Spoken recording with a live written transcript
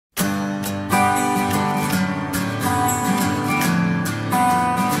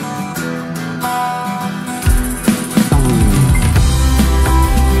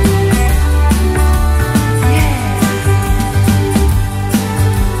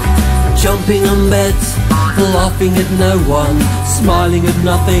Jumping on beds, laughing at no one, smiling at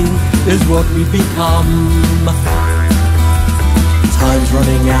nothing is what we become. Time's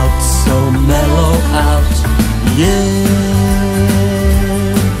running out, so mellow out, yeah.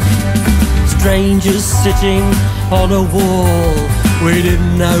 Strangers sitting on a wall, we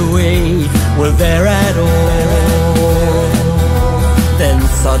didn't know we were there at all. Then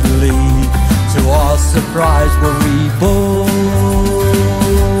suddenly, to our surprise, we're reborn.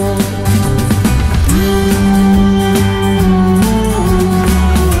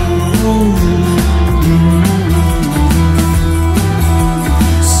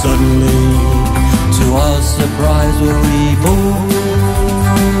 Suddenly, to our surprise, we're reborn.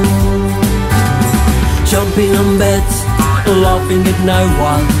 Jumping on beds, laughing at no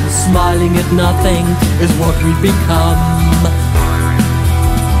one, smiling at nothing is what we become.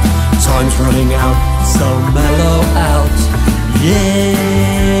 Time's running out, so mellow out, yeah.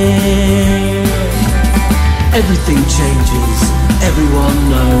 Everything changes, everyone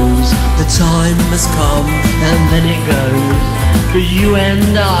knows the time has come and then it goes. For you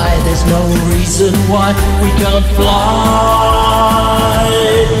and I, there's no reason why we can't fly.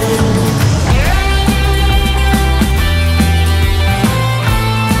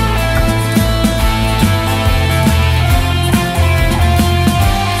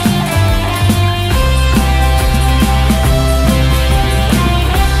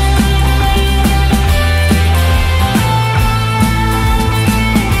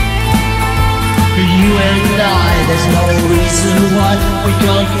 You and I, there's no reason why we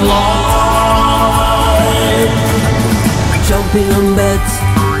can't fly. Jumping on beds,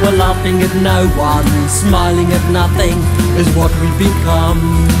 we're laughing at no one, smiling at nothing is what we become.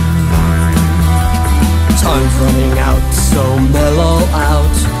 Time's running out, so mellow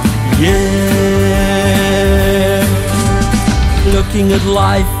out, yeah. Looking at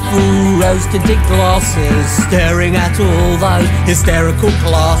life through rose-tinted glasses, staring at all those hysterical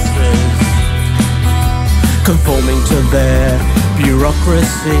classes, conforming to their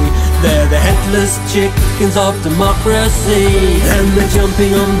bureaucracy. They're the headless chickens of democracy. And they're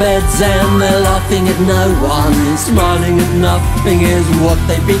jumping on beds and they're laughing at no one, smiling at nothing is what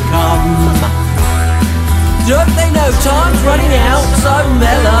they become. Don't they know time's running out, so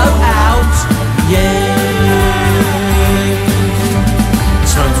mellow out, yeah.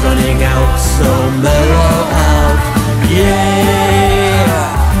 Time's running out, so mellow out,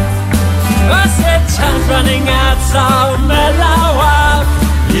 yeah. I said time's running out, so mellow out,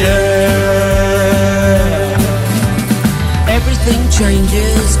 yeah. Everything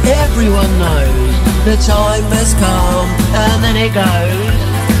changes, everyone knows the time has come and then it goes.